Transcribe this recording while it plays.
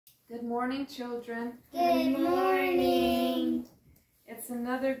Good morning, children. Good morning. It's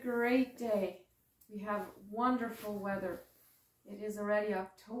another great day. We have wonderful weather. It is already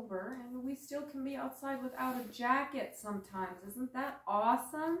October, and we still can be outside without a jacket sometimes. Isn't that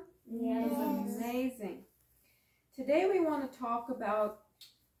awesome? Yes. It's amazing. Today we want to talk about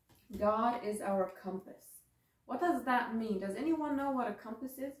God is our compass. What does that mean? Does anyone know what a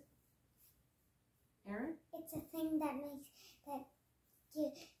compass is? Aaron? It's a thing that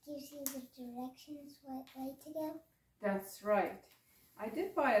gives you the directions what way to go. That's right. I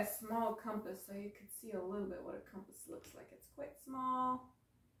did buy a small compass so you could see a little bit what a compass looks like. It's quite small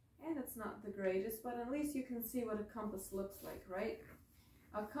and it's not the greatest, but at least you can see what a compass looks like, right?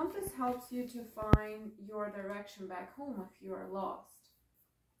 A compass helps you to find your direction back home if you are lost.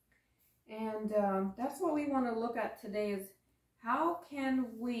 And that's what we want to look at today is how can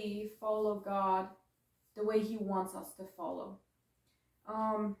we follow God the way He wants us to follow?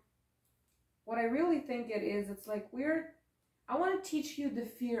 What I really think it is, it's like I want to teach you the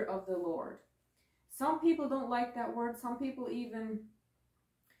fear of the Lord. Some people don't like that word. Some people even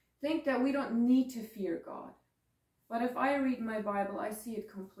think that we don't need to fear God. But if I read my Bible, I see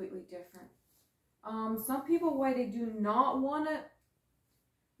it completely different. Some people, why they do not want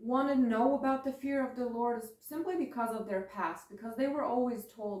to know about the fear of the Lord is simply because of their past, because they were always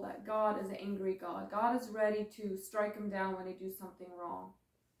told that God is an angry God. God is ready to strike them down when they do something wrong.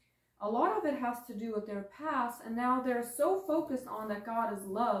 A lot of it has to do with their past, and now they're so focused on that God is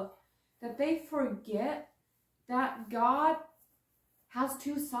love that they forget that God has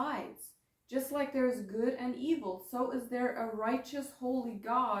two sides. Just like there's good and evil, so is there a righteous, holy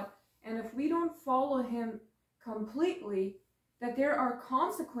God. And if we don't follow Him completely, that there are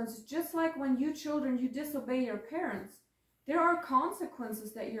consequences, just like when you children, you disobey your parents. There are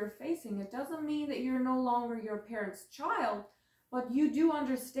consequences that you're facing. It doesn't mean that you're no longer your parents' child, but you do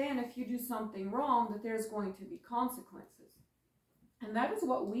understand if you do something wrong that there's going to be consequences. And that is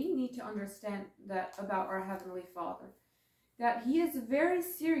what we need to understand that about our Heavenly Father. That He is very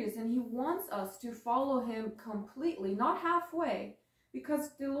serious and He wants us to follow Him completely, not halfway,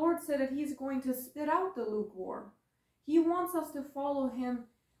 because the Lord said that He's going to spit out the lukewarm. He wants us to follow Him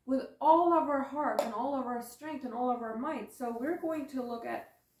with all of our heart and all of our strength and all of our might. So we're going to look at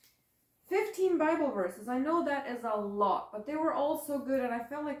 15 Bible verses. I know that is a lot, but they were all so good, and I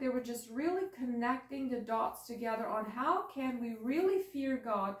felt like they were just really connecting the dots together on how can we really fear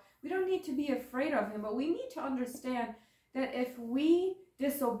God. We don't need to be afraid of Him, but we need to understand that if we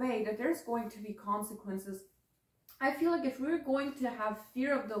disobey, that there's going to be consequences. I feel like if we're going to have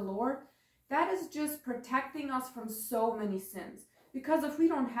fear of the Lord, that is just protecting us from so many sins. Because if we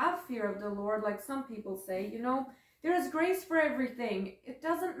don't have fear of the Lord, like some people say, there is grace for everything. It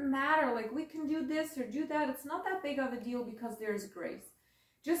doesn't matter, like we can do this or do that. It's not that big of a deal because there's grace.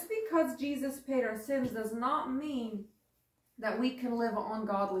 Just because Jesus paid our sins does not mean that we can live an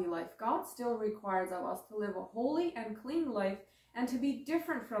ungodly life. God still requires of us to live a holy and clean life and to be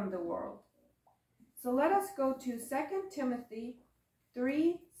different from the world. So let us go to 2 Timothy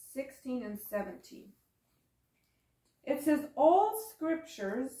 3:16 and 17. It says, all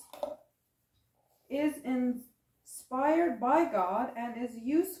scriptures is inspired by God and is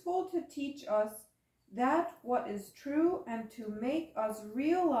useful to teach us that what is true and to make us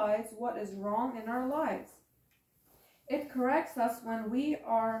realize what is wrong in our lives. It corrects us when we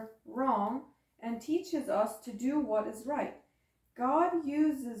are wrong and teaches us to do what is right. God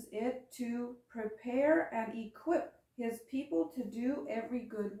uses it to prepare and equip His people to do every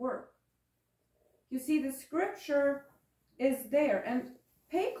good work. You see, the scripture is there, and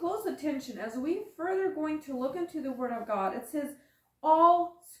pay close attention as we further going to look into the Word of God. It says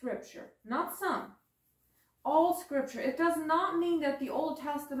all scripture, not some. All scripture. It does not mean that the Old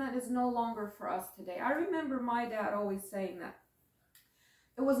Testament is no longer for us today. I remember my dad always saying that.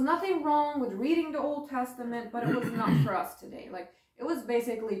 It was nothing wrong with reading the Old Testament, but it was not for us today. Like, it was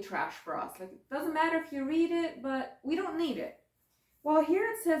basically trash for us. Like, it doesn't matter if you read it, but we don't need it. Well, here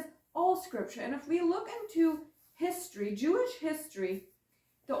it says all scripture. And if we look into history, Jewish history,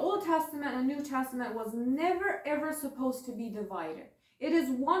 the Old Testament and New Testament was never ever supposed to be divided. It is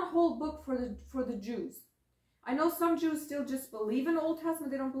one whole book for the Jews. I know some Jews still just believe in the Old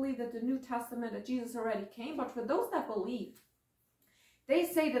Testament. They don't believe that the New Testament, that Jesus already came. But for those that believe, they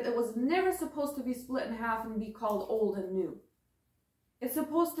say that it was never supposed to be split in half and be called Old and New. It's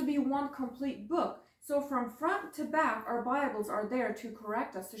supposed to be one complete book. So from front to back, our Bibles are there to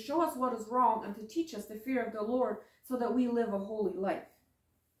correct us, to show us what is wrong, and to teach us the fear of the Lord so that we live a holy life.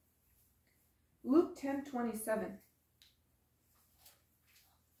 Luke 10:27.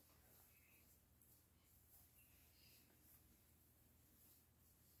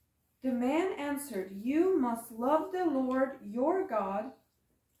 The man answered, "You must love the Lord your God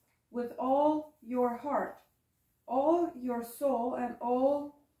with all your heart, all your soul, and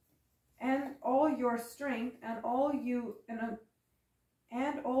all your strength, and all your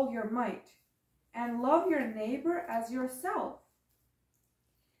might, and love your neighbor as yourself."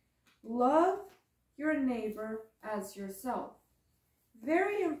 Love your neighbor as yourself.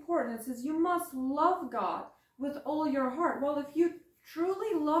 Very important. It says you must love God with all your heart. Well, if you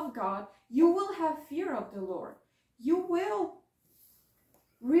truly love God, you will have fear of the Lord. You will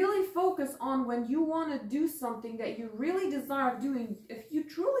really focus on when you want to do something that you really desire doing. If you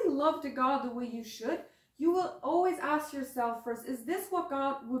truly love the God the way you should, you will always ask yourself first, is this what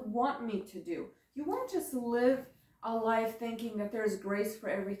God would want me to do? You won't just live a life thinking that there's grace for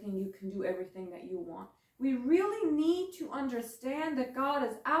everything, you can do everything that you want. We really need to understand that God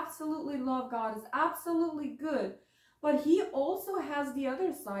is absolutely love, God is absolutely good, but He also has the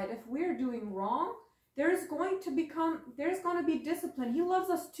other side. If we're doing wrong, there's going to be discipline. He loves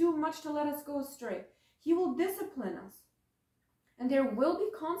us too much to let us go astray. He will discipline us. And there will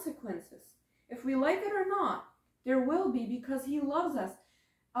be consequences. If we like it or not, there will be, because He loves us.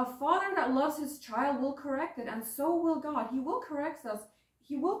 A father that loves his child will correct it, and so will God. He will correct us.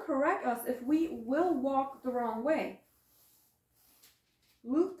 He will correct us if we will walk the wrong way.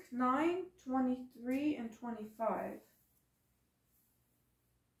 Luke 9:23 and 25.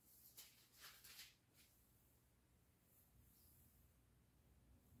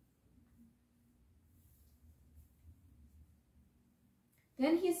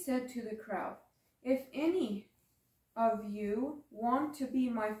 Then He said to the crowd, "If any of you want to be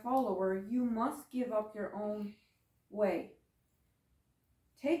my follower, you must give up your own way.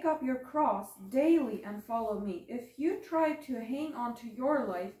 Take up your cross daily and follow me. If you try to hang on to your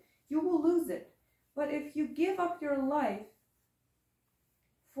life, you will lose it. But if you give up your life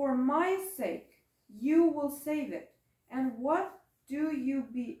for my sake, you will save it. And what do you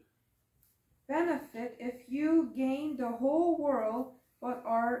benefit if you gain the whole world but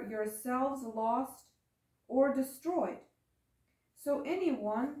are yourselves lost or destroyed? So if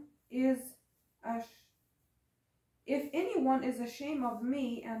anyone is ashamed of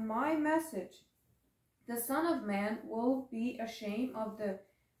me and my message, the Son of Man will be ashamed of the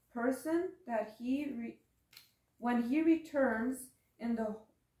person that when he returns in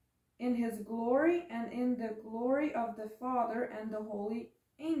his glory and in the glory of the Father and the holy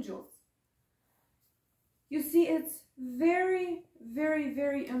angels." You see, it's very, very,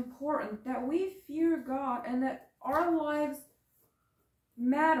 very important that we fear God and that our lives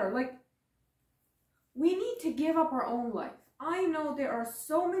matter. Like, we need to give up our own life. I know there are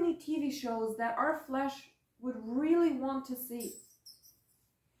so many TV shows that our flesh would really want to see,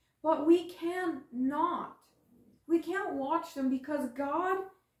 but we cannot. We can't watch them because God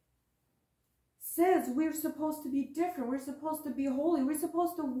says we're supposed to be different. We're supposed to be holy. We're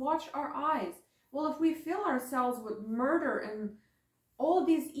supposed to watch our eyes. Well, if we fill ourselves with murder and all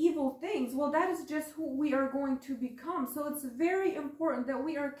these evil things, well, that is just who we are going to become. So it's very important that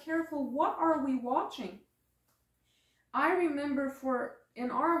we are careful. What are we watching? I remember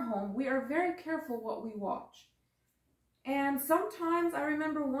in our home, we are very careful what we watch. And sometimes, I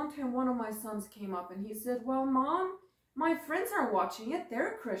remember one time one of my sons came up and he said, "Well, Mom, my friends are watching it.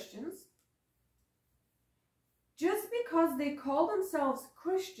 They're Christians." Just because they call themselves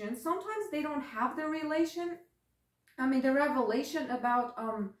Christians, sometimes they don't have the revelation about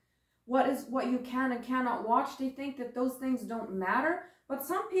what you can and cannot watch. They think that those things don't matter. But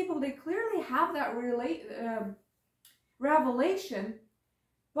some people, they clearly have that revelation,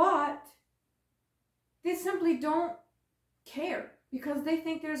 but they simply don't care because they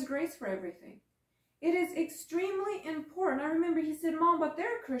think there's grace for everything. It is extremely important. I remember he said, "Mom, but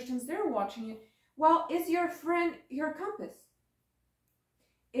they're Christians, they're watching it." Well, is your friend your compass?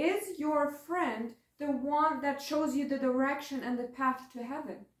 Is your friend the one that shows you the direction and the path to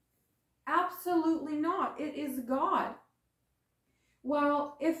heaven? Absolutely not. It is God.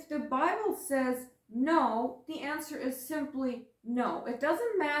 Well, if the Bible says no, the answer is simply no. It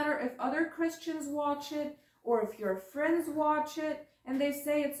doesn't matter if other Christians watch it or if your friends watch it and they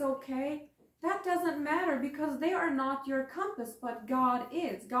say it's okay. That doesn't matter because they are not your compass, but God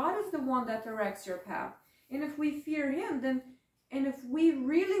is. God is the one that directs your path. And if we fear Him, and if we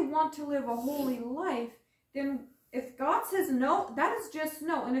really want to live a holy life, then if God says no, that is just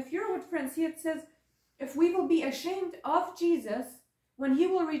no. And if you're with friends, it says, if we will be ashamed of Jesus, when He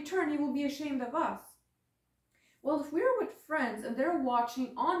will return, He will be ashamed of us. Well, if we're with friends and they're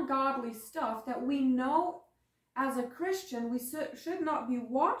watching ungodly stuff that we know as a Christian we should not be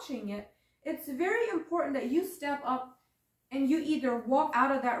watching it, it's very important that you step up and you either walk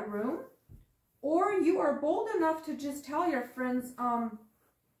out of that room, or you are bold enough to just tell your friends, I'm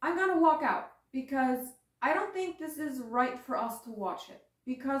going to walk out because I don't think this is right for us to watch it.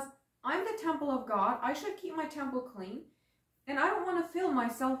 Because I'm the temple of God, I should keep my temple clean, and I don't want to fill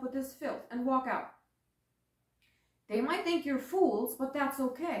myself with this filth, and walk out. They might think you're fools, but that's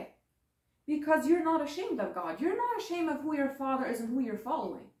okay. Because you're not ashamed of God. You're not ashamed of who your Father is and who you're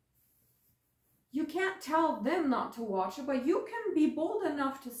following. You can't tell them not to watch it, but you can be bold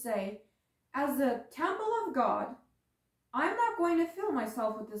enough to say, as a temple of God, I'm not going to fill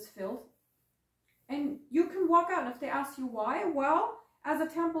myself with this filth. And you can walk out, and if they ask you why, well, as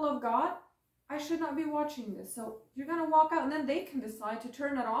a temple of God, I should not be watching this. So you're going to walk out, and then they can decide to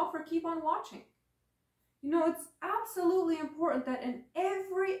turn it off or keep on watching. You know, it's absolutely important that in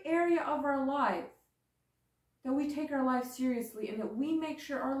every area of our life, that we take our life seriously and that we make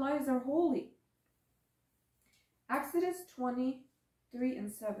sure our lives are holy. Exodus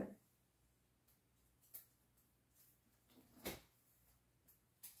 23:7.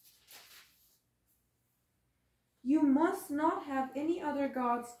 You must not have any other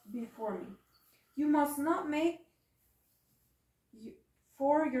gods before me. You must not make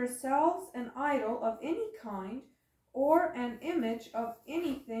for yourselves an idol of any kind or an image of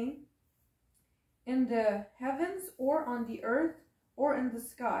anything in the heavens or on the earth or in the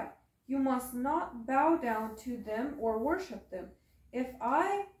sky. You must not bow down to them or worship them. If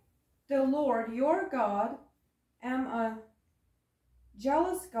I, the Lord your God, am a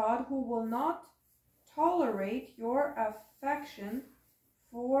jealous God who will not tolerate your affection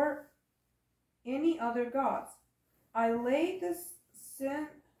for any other gods. I lay the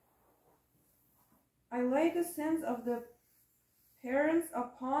sins of the parents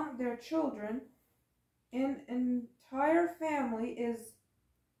upon their children. An entire family is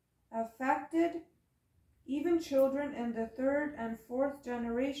affected, even children in the third and fourth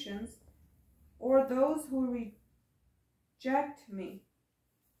generations, or those who reject me.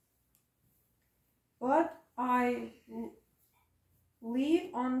 But I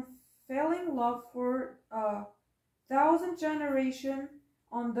leave unfailing love for 1,000 generations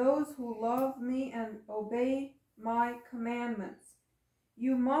on those who love me and obey my commandments.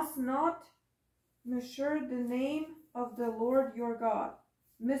 You must not misuse the name of the Lord your God.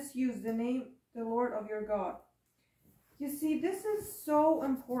 Misuse the name the Lord of your God. You see, this is so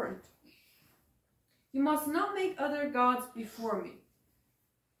important. You must not make other gods before me.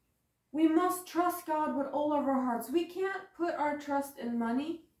 We must trust God with all of our hearts. We can't put our trust in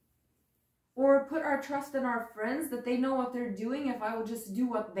money or put our trust in our friends that they know what they're doing. If I will just do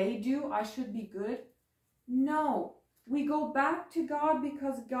what they do, I should be good. No, we go back to God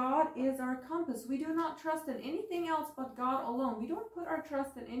because God is our compass. We do not trust in anything else but God alone. We don't put our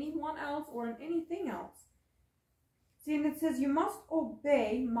trust in anyone else or in anything else. See, and it says, you must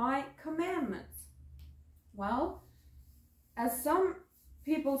obey my commandments. Well, as some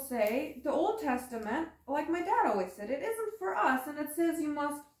people say, the Old Testament, like my dad always said, it isn't for us, and it says you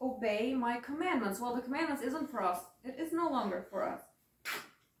must obey my commandments. Well, the commandments isn't for us. It is no longer for us.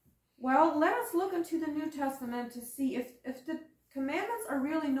 Well, let us look into the New Testament to see if the commandments are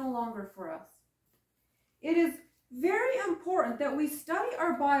really no longer for us. It is very important that we study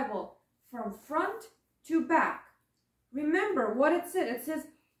our Bible from front to back. Remember what it said. It says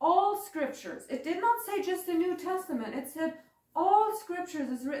all scriptures. It did not say just the New Testament. It said all scriptures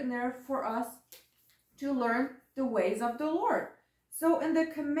is written there for us to learn the ways of the Lord. So in the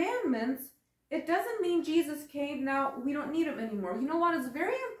commandments, it doesn't mean Jesus came, now we don't need him anymore. You know what? It's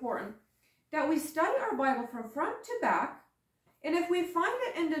very important that we study our Bible from front to back. And if we find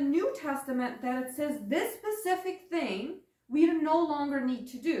it in the New Testament that it says this specific thing we no longer need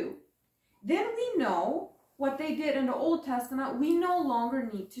to do, then we know what they did in the Old Testament, we no longer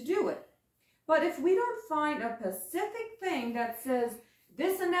need to do it. But if we don't find a specific thing that says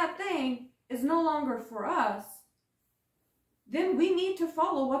this and that thing is no longer for us, then we need to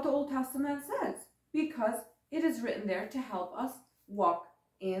follow what the Old Testament says, because it is written there to help us walk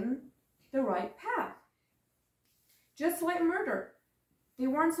in the right path. Just like murder. They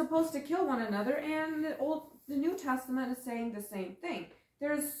weren't supposed to kill one another, and the New Testament is saying the same thing.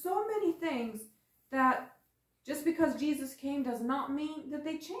 There's so many things that just because Jesus came does not mean that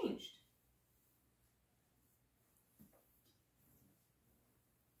they changed.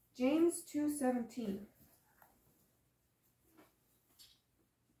 James 2:17.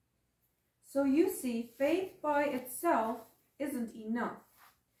 So you see, faith by itself isn't enough.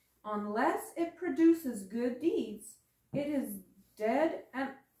 Unless it produces good deeds, it is dead and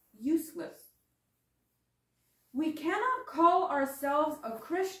useless. We cannot call ourselves a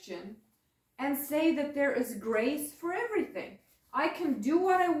Christian and say that there is grace for everything. I can do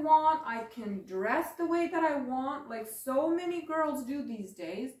what I want. I can dress the way that I want, like so many girls do these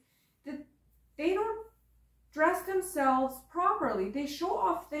days, that they don't dress themselves properly. They show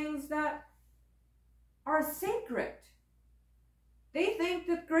off things that are sacred. They think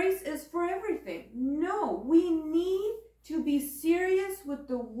that grace is for everything. No, we need to be serious with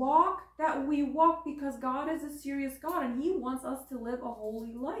the walk that we walk, because God is a serious God and He wants us to live a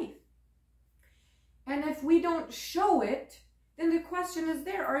holy life. And if we don't show it, then the question is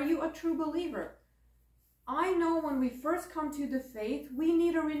there, are you a true believer? I know when we first come to the faith, we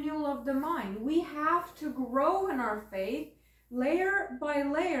need a renewal of the mind. We have to grow in our faith. Layer by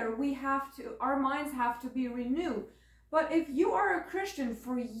layer, our minds have to be renewed. But if you are a Christian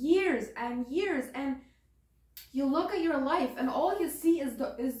for years and years, and you look at your life and all you see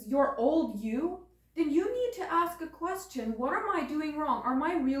is your old you, then you need to ask a question. What am I doing wrong? Am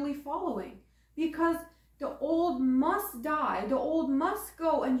I really following? Because the old must die, the old must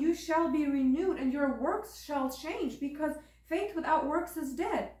go, and you shall be renewed, and your works shall change, because faith without works is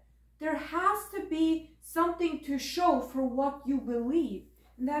dead. There has to be something to show for what you believe.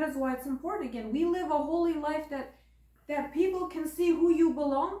 And that is why it's important. Again, we live a holy life that people can see who you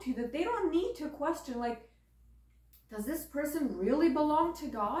belong to, that they don't need to question, like, does this person really belong to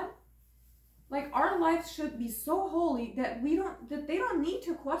God? Like, our lives should be so holy that they don't need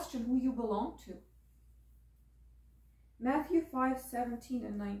to question who you belong to. Matthew 5:17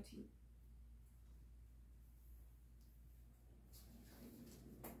 and 19.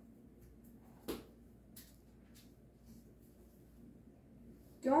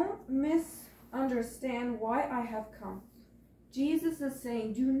 Don't misunderstand why I have come. Jesus is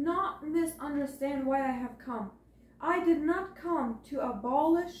saying, do not misunderstand why I have come. I did not come to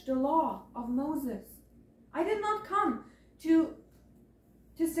abolish the law of Moses. I did not come to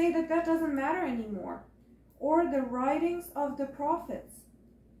say that doesn't matter anymore, or the writings of the prophets.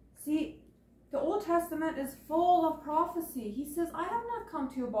 See, the Old Testament is full of prophecy. He says, I have not come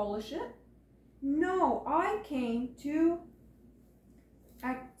to abolish it. No, I came to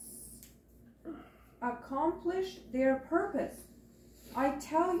accomplish their purpose. I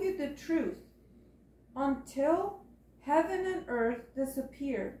tell you the truth. Until heaven and earth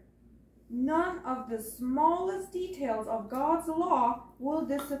disappear, none of the smallest details of God's law will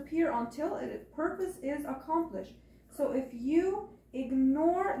disappear until its purpose is accomplished. So if you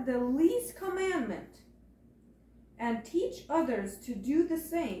ignore the least commandment and teach others to do the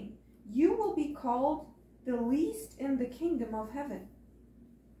same, you will be called the least in the kingdom of heaven.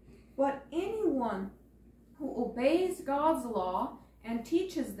 But anyone who obeys God's law and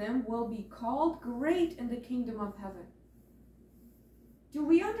teaches them will be called great in the kingdom of heaven. Do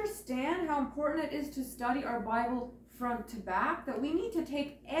we understand how important it is to study our Bible front to back? That we need to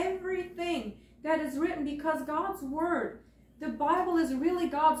take everything that is written, because God's word, the Bible is really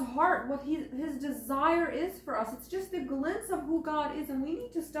God's heart, what His desire is for us. It's just a glimpse of who God is, and we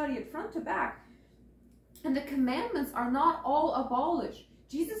need to study it front to back. And the commandments are not all abolished.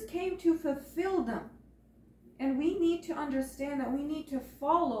 Jesus came to fulfill them. And we need to understand that we need to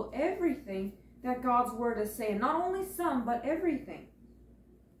follow everything that God's word is saying. Not only some, but everything.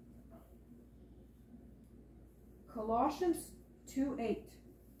 Colossians 2:8.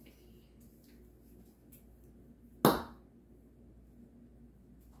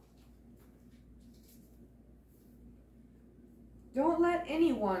 Don't let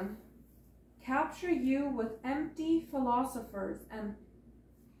anyone capture you with empty philosophers and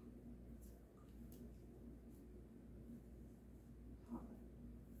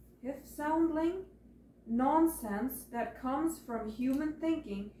hip-sounding nonsense that comes from human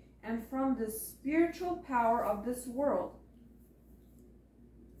thinking and from the spiritual power of this world,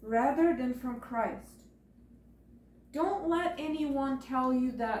 rather than from Christ. Don't let anyone tell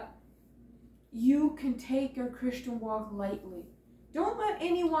you that you can take your Christian walk lightly. Don't let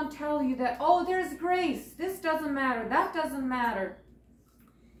anyone tell you that, oh, there's grace, this doesn't matter, that doesn't matter.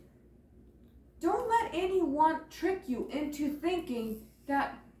 Don't let anyone trick you into thinking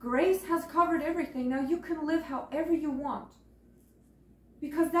that grace has covered everything. Now you can live however you want.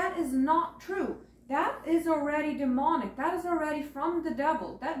 Because that is not true. That is already demonic. That is already from the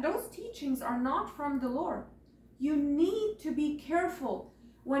devil. Those teachings are not from the Lord. You need to be careful.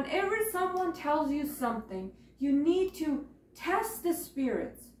 Whenever someone tells you something, you need to test the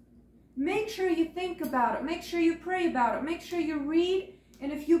spirits. Make sure you think about it. Make sure you pray about it. Make sure you read.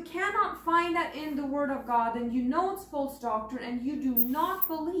 And if you cannot find that in the Word of God, then you know it's false doctrine and you do not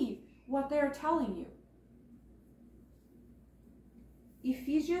believe what they're telling you.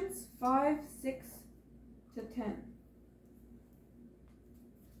 Ephesians 5:6-10.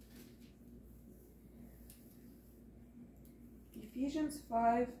 Ephesians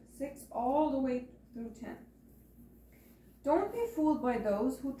 5, 6, all the way through 10. Don't be fooled by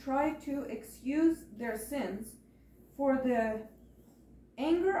those who try to excuse their sins, for the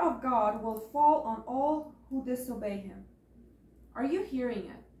anger of God will fall on all who disobey him. Are you hearing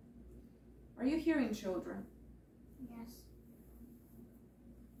it? Are you hearing, children? Yes.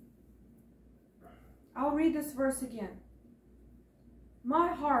 I'll read this verse again. My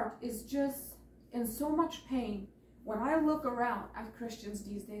heart is just in so much pain when I look around at Christians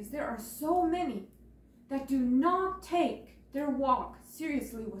these days. There are so many that do not take their walk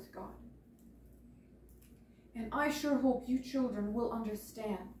seriously with God. And I sure hope you children will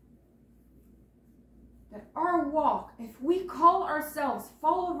understand that our walk, if we call ourselves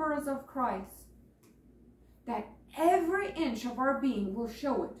followers of Christ, that every inch of our being will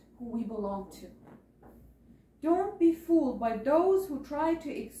show it who we belong to. Don't be fooled by those who try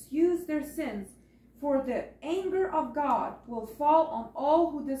to excuse their sins, for the anger of God will fall on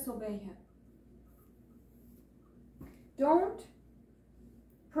all who disobey him. Don't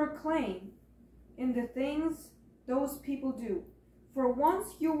proclaim in the things those people do. For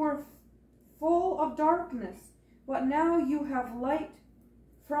once you were full of darkness, but now you have light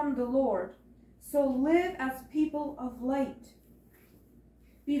from the Lord. So live as people of light.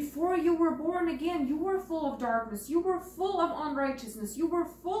 Before you were born again, you were full of darkness. You were full of unrighteousness. You were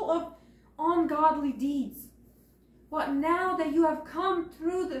full of ungodly deeds. But now that you have come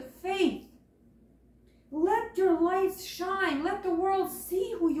through the faith, let your lights shine. Let the world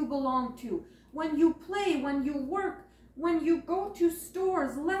see who you belong to. When you play, when you work, when you go to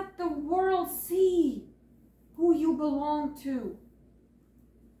stores, let the world see who you belong to.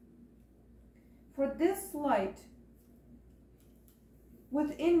 For this light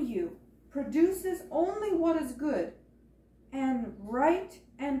within you produces only what is good and right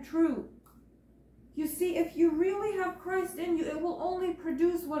and true. You see, if you really have Christ in you, it will only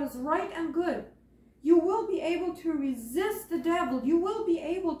produce what is right and good. You will be able to resist the devil. You will be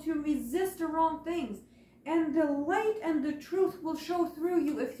able to resist the wrong things. And the light and the truth will show through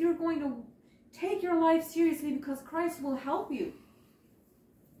you if you're going to take your life seriously, because Christ will help you.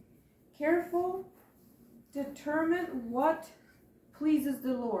 Careful, determine what pleases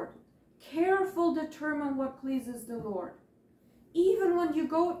the Lord. Careful, determine what pleases the Lord. Even when you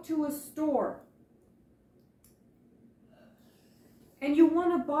go to a store and you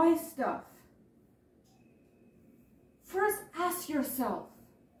want to buy stuff, first ask yourself,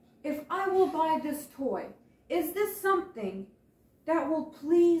 if I will buy this toy, is this something that will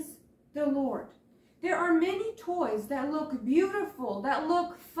please the Lord? There are many toys that look beautiful, that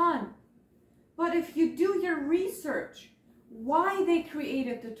look fun. But if you do your research, why they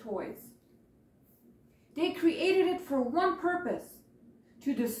created the toys, they created it for one purpose: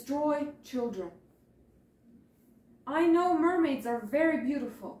 to destroy children. I know mermaids are very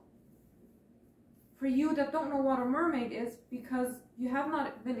beautiful. For you that don't know what a mermaid is, because you have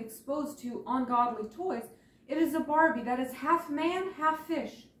not been exposed to ungodly toys, it is a Barbie that is half man, half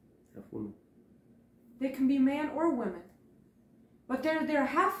fish. Half woman. They can be man or women. But they're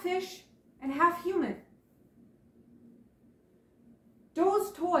half fish and half human.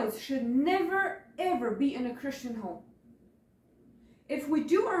 Those toys should never, ever be in a Christian home. If we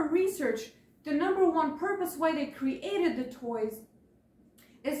do our research, the number one purpose why they created the toys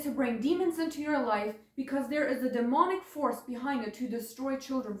is to bring demons into your life, because there is a demonic force behind it to destroy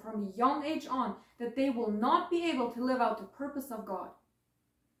children from a young age on, that they will not be able to live out the purpose of God.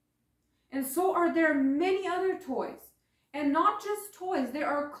 And so are there many other toys. And not just toys, there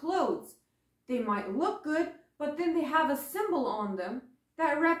are clothes. They might look good, but then they have a symbol on them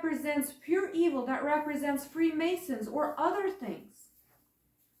that represents pure evil, that represents Freemasons or other things.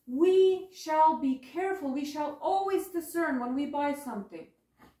 We shall be careful. We shall always discern when we buy something.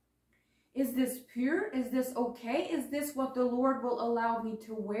 Is this pure? Is this okay? Is this what the Lord will allow me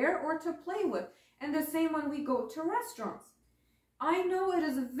to wear or to play with? And the same when we go to restaurants. I know it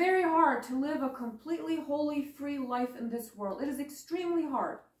is very hard to live a completely holy, free life in this world. It is extremely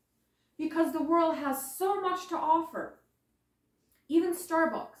hard because the world has so much to offer. Even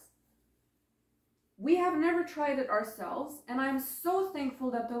Starbucks. We have never tried it ourselves, and I'm so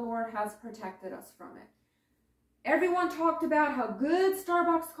thankful that the Lord has protected us from it. Everyone talked about how good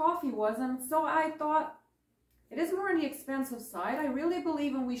Starbucks coffee was, and so I thought, it is more on the expensive side. I really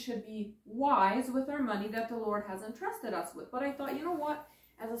believe we should be wise with our money that the Lord has entrusted us with. But I thought, you know what?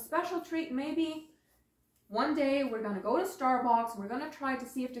 As a special treat, maybe one day we're going to go to Starbucks and we're going to try to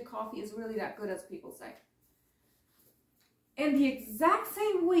see if the coffee is really that good as people say. In the exact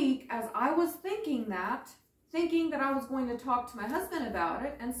same week as I was thinking that I was going to talk to my husband about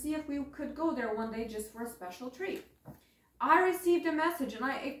it and see if we could go there one day just for a special treat, I received a message, and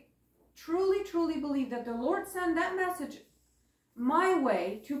I truly, truly believe that the Lord sent that message my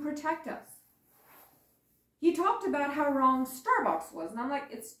way to protect us. He talked about how wrong Starbucks was, and I'm like,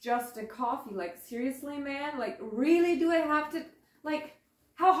 it's just a coffee. Like, seriously, man? Like, really, do I have to, like,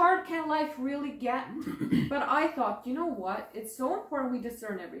 how hard can life really get? But I thought, you know what? It's so important we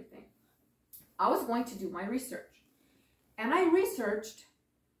discern everything. I was going to do my research. And I researched.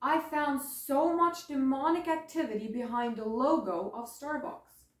 I found so much demonic activity behind the logo of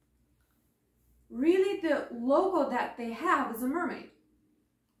Starbucks. Really, the logo that they have is a mermaid.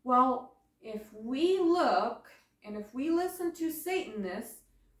 Well, if we look and if we listen to Satanists,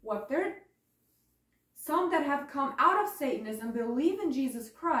 some that have come out of Satanism and believe in Jesus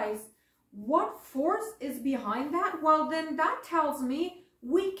Christ, what force is behind that? Well, then that tells me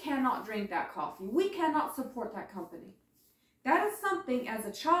we cannot drink that coffee. We cannot support that company. That is something, as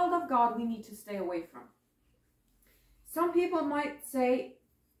a child of God, we need to stay away from. Some people might say,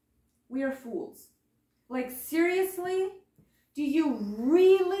 we are fools. Like, seriously? Do you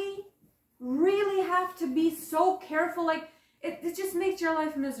really have to be so careful? Like, it just makes your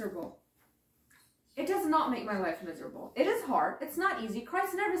life miserable. It does not make my life miserable. It is hard. It's not easy.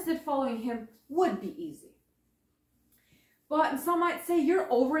 Christ never said following him would be easy. But some might say,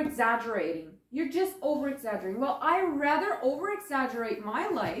 you're over-exaggerating. You're just over-exaggerating. Well, I rather over-exaggerate my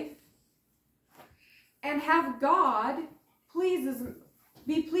life and have God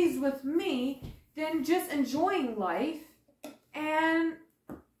be pleased with me than just enjoying life and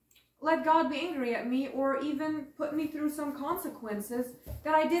let God be angry at me or even put me through some consequences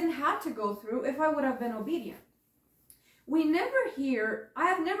that I didn't have to go through if I would have been obedient. I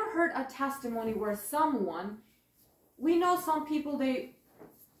have never heard a testimony where we know some people, they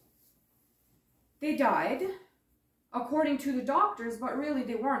died according to the doctors, but really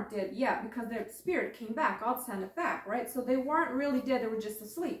they weren't dead yet because their spirit came back. God sent it back, right? So they weren't really dead, they were just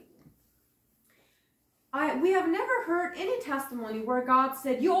asleep. We have never heard any testimony where God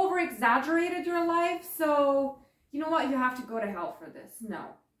said, you over-exaggerated your life, so you know what, you have to go to hell for this.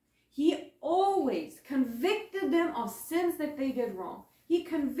 No. He always convicted them of sins that they did wrong. He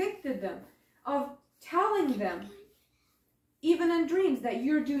convicted them of telling them, even in dreams, that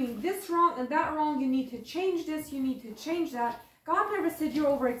you're doing this wrong and that wrong, you need to change this, you need to change that. God never said you're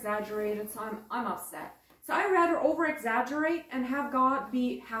over-exaggerated, so I'm upset. So I'd rather over-exaggerate and have God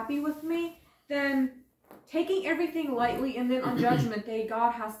be happy with me than taking everything lightly, and then on Judgment Day,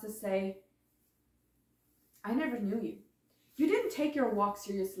 God has to say, I never knew you. You didn't take your walk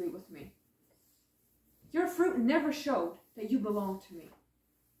seriously with me. Your fruit never showed that you belong to me.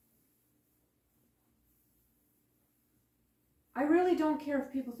 I really don't care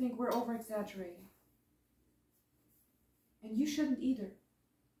if people think we're over-exaggerating. And you shouldn't either.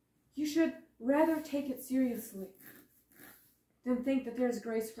 You should rather take it seriously than think that there's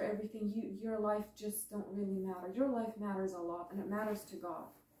grace for everything. Your life just don't really matter. Your life matters a lot, and it matters to God.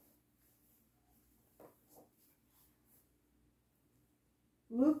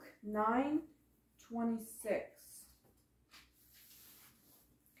 Luke 9:26.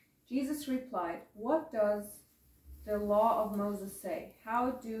 Jesus replied, what does the law of Moses say?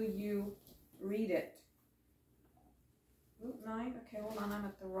 How do you read it? Luke 9, okay, hold on, I'm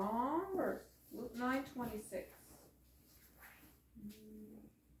at the wrong verse. Luke 9:26.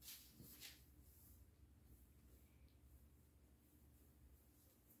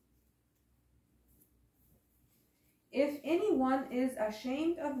 If anyone is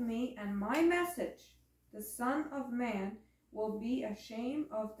ashamed of me and my message, the Son of Man will be ashamed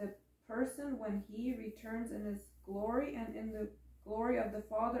of the person when he returns in his glory and in the glory of the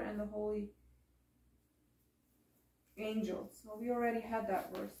Father and the holy angels. Well, we already had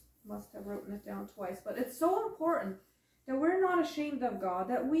that verse. Must have written it down twice. But it's so important that we're not ashamed of God,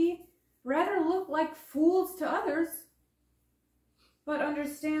 that we rather look like fools to others, but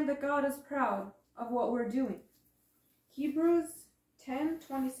understand that God is proud of what we're doing. Hebrews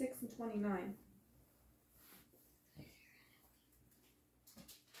 10:26 and 29.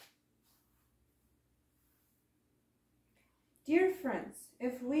 Dear friends,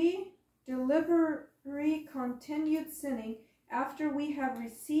 if we deliberately continued sinning after we have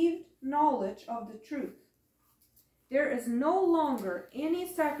received knowledge of the truth, there is no longer any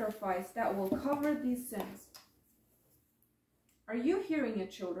sacrifice that will cover these sins. Are you hearing it,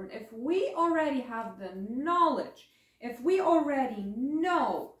 children? If we already have the knowledge, if we already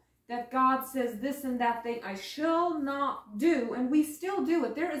know that God says this and that thing I shall not do, and we still do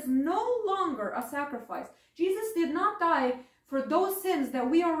it, there is no longer a sacrifice. Jesus did not die for those sins that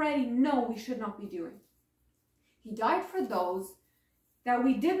we already know we should not be doing. He died for those that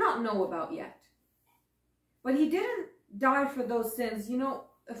we did not know about yet. But he didn't die for those sins. You know,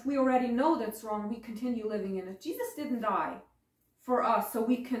 if we already know that's wrong, we continue living in it. Jesus didn't die for us so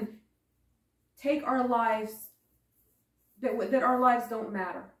we can take our lives, that our lives don't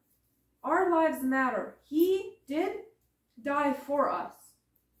matter. Our lives matter. He did die for us,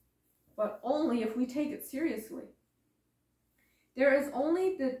 but only if we take it seriously. There is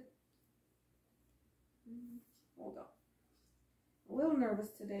only hold on. A little nervous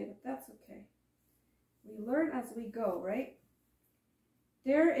today, but that's okay. We learn as we go, right?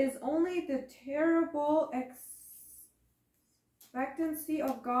 There is only the terrible expectancy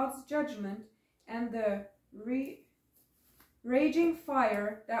of God's judgment and the raging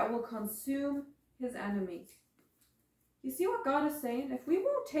fire that will consume his enemies. You see what God is saying? If we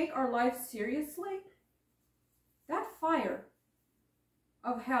won't take our life seriously, that fire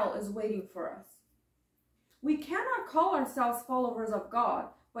of hell is waiting for us. We cannot call ourselves followers of God,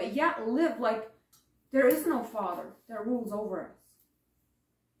 but yet live like there is no Father that rules over us.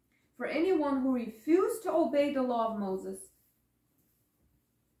 For anyone who refused to obey the law of Moses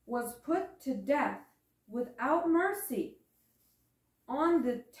was put to death without mercy on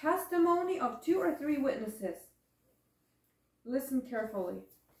the testimony of 2 or 3 witnesses. Listen carefully.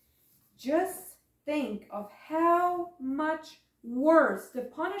 Just think of how much worse the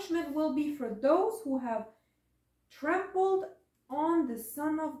punishment will be for those who have trampled on the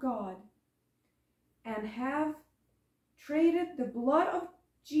Son of God and have traded the blood of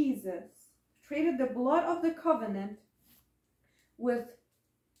Jesus, traded the blood of the covenant which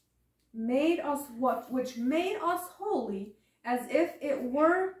made us holy, as if it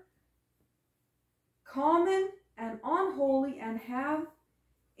were common and unholy, and have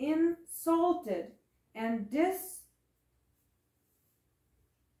insulted and disdained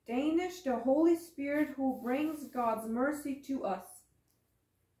the Holy Spirit who brings God's mercy to us.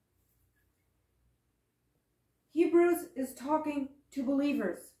 Hebrews is talking to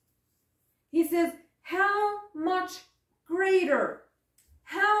believers. He says, how much greater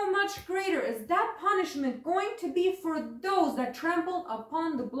is that punishment going to be for those that trampled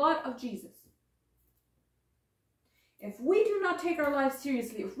upon the blood of Jesus? If we do not take our lives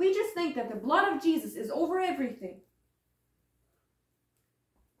seriously, if we just think that the blood of Jesus is over everything,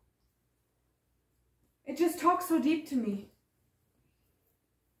 it just talks so deep to me.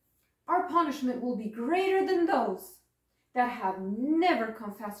 Our punishment will be greater than those that have never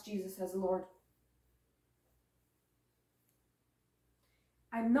confessed Jesus as Lord.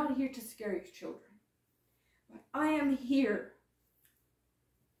 I'm not here to scare you, children, but I am here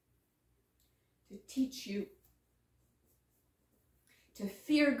to teach you to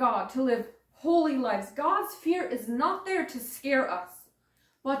fear God, to live holy lives. God's fear is not there to scare us,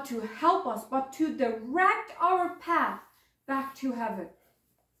 but to help us, but to direct our path back to heaven.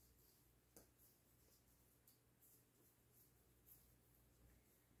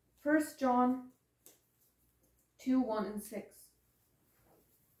 First John 2:1-6.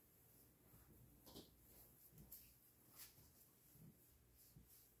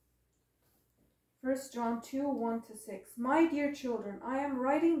 1 John 2:1-6. My dear children, I am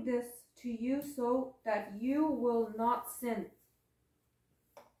writing this to you so that you will not sin.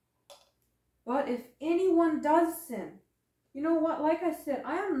 But if anyone does sin, you know what? Like I said,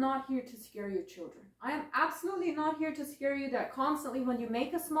 I am not here to scare you, children. I am absolutely not here to scare you that constantly when you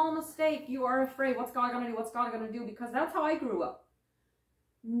make a small mistake, you are afraid, what's God going to do? What's God going to do? Because that's how I grew up.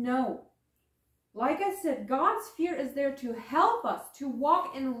 No. Like I said, God's fear is there to help us to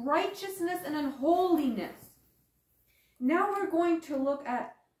walk in righteousness and in holiness. Now we're going to look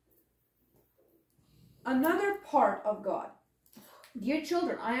at another part of God. Dear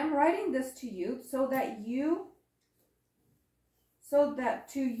children, I am writing this to you so that you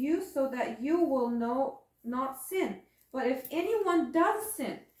will not sin. But if anyone does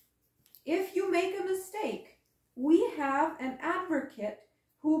sin, if you make a mistake, we have an advocate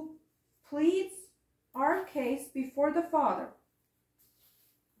who pleads our case before the Father.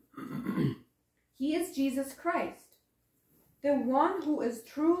 He is Jesus Christ, the one who is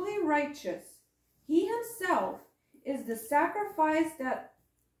truly righteous. He himself is the sacrifice that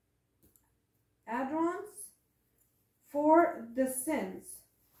atones for the sins,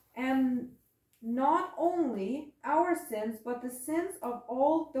 and not only our sins, but the sins of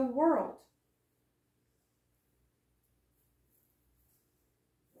all the world.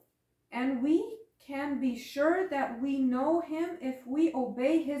 And we can be sure that we know him if we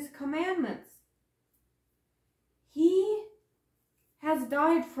obey his commandments. He has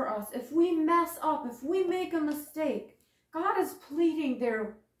died for us. If we mess up, if we make a mistake, God is pleading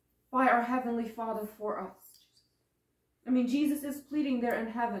there by our Heavenly Father for us. Jesus is pleading there in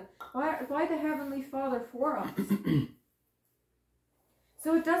heaven by the Heavenly Father for us.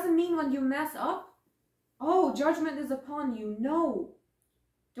 So it doesn't mean when you mess up, oh, judgment is upon you. No.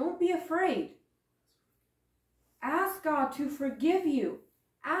 Don't be afraid. Ask God to forgive you.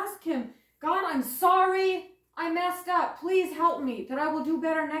 Ask Him, God, I'm sorry. I messed up. Please help me that I will do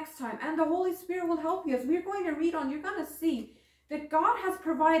better next time. And the Holy Spirit will help you. As we're going to read on, you're going to see that God has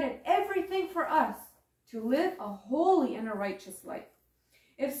provided everything for us to live a holy and a righteous life.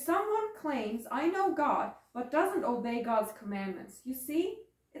 If someone claims, I know God, but doesn't obey God's commandments, you see,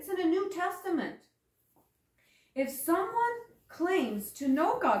 it's in the New Testament. If someone claims to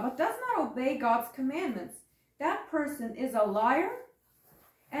know God, but does not obey God's commandments, that person is a liar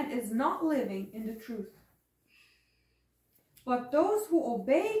and is not living in the truth. But those who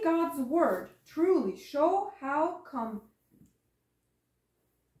obey God's word truly show how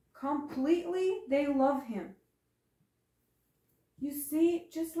completely they love Him. You see,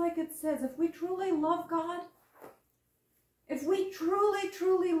 just like it says, if we truly love God, if we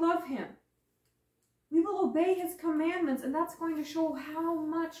truly love Him, we will obey His commandments, and that's going to show how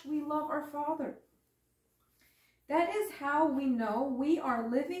much we love our Father. That is how we know we are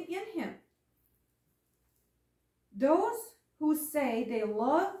living in Him. Those who say they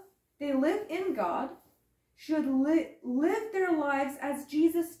live in God should live their lives as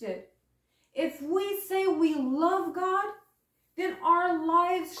Jesus did. If we say we love God, then our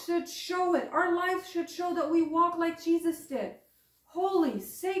lives should show it. Our lives should show that we walk like Jesus did. Holy,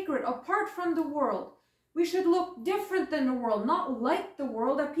 sacred, apart from the world. We should look different than the world, not like the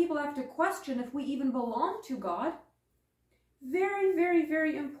world that people have to question if we even belong to God. Very, very,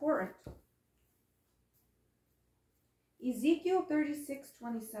 very important. Ezekiel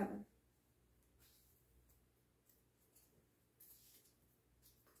 36:27.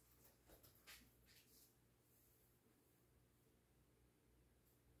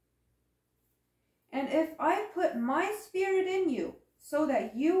 And if I put my spirit in you, so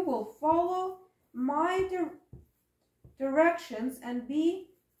that you will follow my directions and be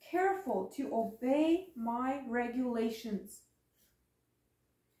careful to obey my regulations.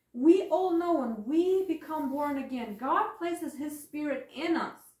 We all know when we become born again, God places His Spirit in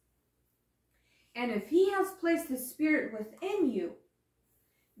us. And if He has placed His Spirit within you,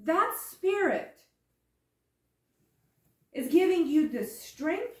 that Spirit is giving you the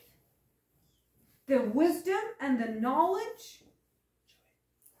strength, the wisdom, and the knowledge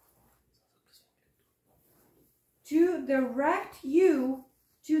to direct you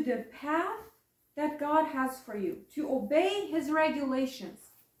to the path that God has for you, to obey His regulations.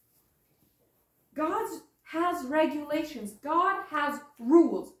 God has regulations. God has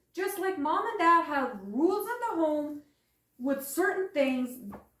rules. Just like mom and dad have rules in the home with certain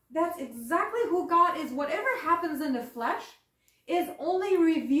things, that's exactly who God is. Whatever happens in the flesh is only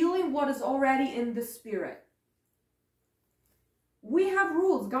revealing what is already in the spirit. We have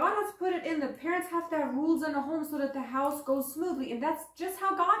rules. God has put it in. The parents have to have rules in the home so that the house goes smoothly. And that's just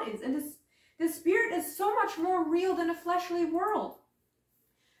how God is. And the spirit is so much more real than a fleshly world.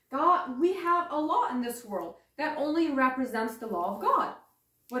 God, we have a law in this world that only represents the law of God.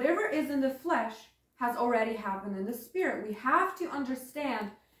 Whatever is in the flesh has already happened in the spirit. We have to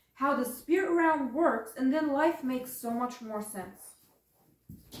understand how the spirit realm works, and then life makes so much more sense.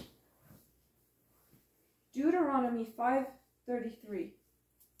 Deuteronomy 5:33.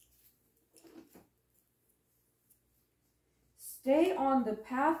 Stay on the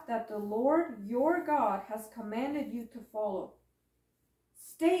path that the Lord your God has commanded you to follow.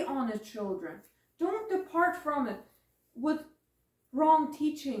 Stay on it, children. Don't depart from it with wrong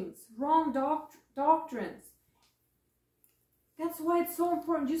teachings, wrong doctrines. That's why it's so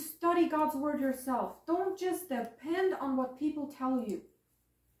important. You study God's word yourself. Don't just depend on what people tell you.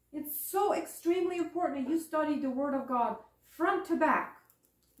 It's so extremely important that you study the word of God front to back.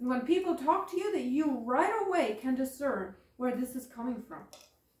 And when people talk to you, that you right away can discern where this is coming from.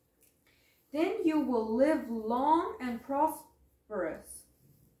 Then you will live long and prosperous.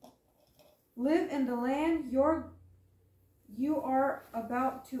 Live in the land you are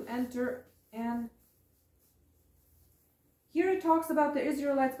about to enter. And here it talks about the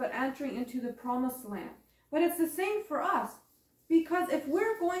Israelites but entering into the promised land. But it's the same for us. Because if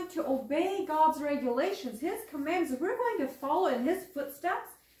we're going to obey God's regulations, His commands, if we're going to follow in His footsteps,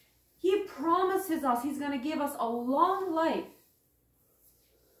 He promises us He's going to give us a long life.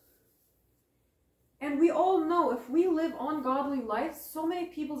 And we all know if we live ungodly lives, so many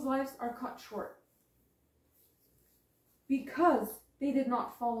people's lives are cut short. Because they did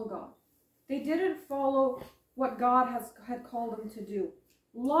not follow God. They didn't follow what God had called them to do.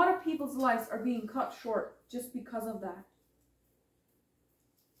 A lot of people's lives are being cut short just because of that.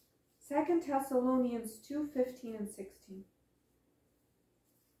 2 Thessalonians 2:15 and 16.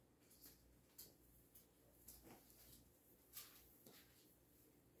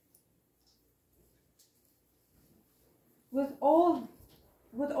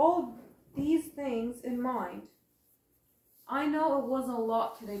 with all these things in mind, I know it was a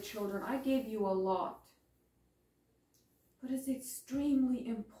lot today, children. I gave you a lot. But it's extremely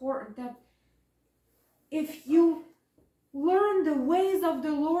important that if you learn the ways of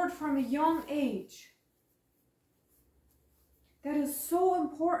the Lord from a young age, that is so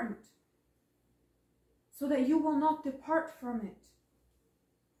important, so that you will not depart from it.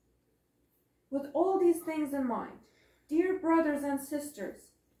 With all these things in mind, dear brothers and sisters,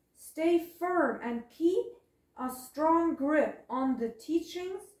 stay firm and keep a strong grip on the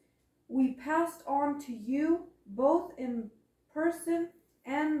teachings we passed on to you, both in person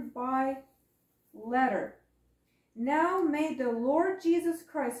and by letter. Now may the Lord Jesus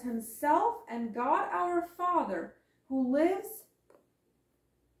Christ himself and God our Father, who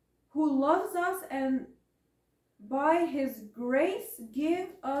loves us and by his grace give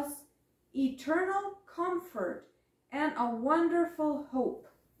us eternal comfort and a wonderful hope.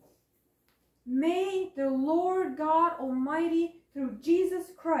 May the Lord God Almighty, through Jesus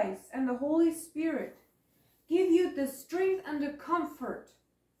Christ and the Holy Spirit, give you the strength and the comfort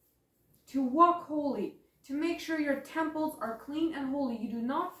to walk holy, to make sure your temples are clean and holy. You do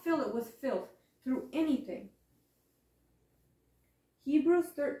not fill it with filth through anything. Hebrews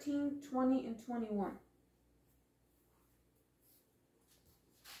 13:20 and 21.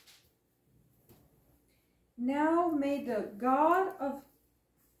 Now may the God of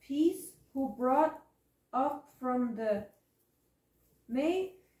peace, who brought up from the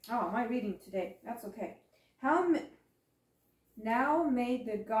am I reading today? That's okay. Now may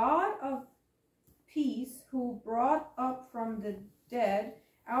the God of peace, who brought up from the dead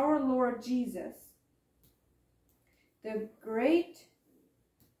our Lord Jesus, the great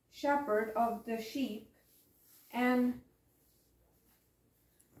shepherd of the sheep, and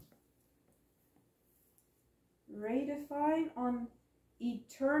ratifying on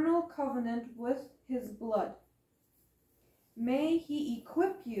eternal covenant with his blood. May he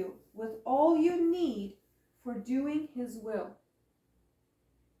equip you with all you need for doing his will.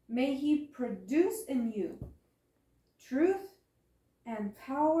 May he produce in you truth and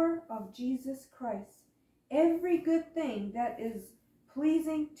power of Jesus Christ, every good thing that is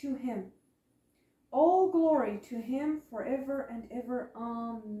pleasing to him. All glory to him forever and ever.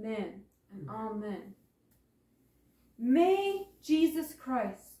 Amen and amen. May Jesus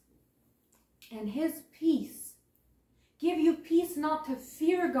Christ and his peace give you peace not to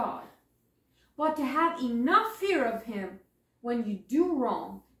fear God, but to have enough fear of him when you do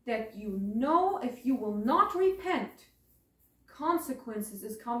wrong, that you know if you will not repent, consequences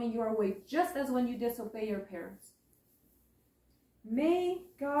is coming your way, just as when you disobey your parents. May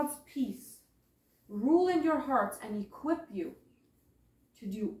God's peace rule in your hearts and equip you to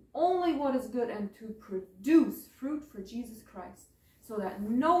do only what is good and to produce fruit for Jesus Christ, so that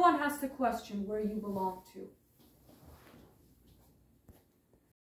no one has to question where you belong to.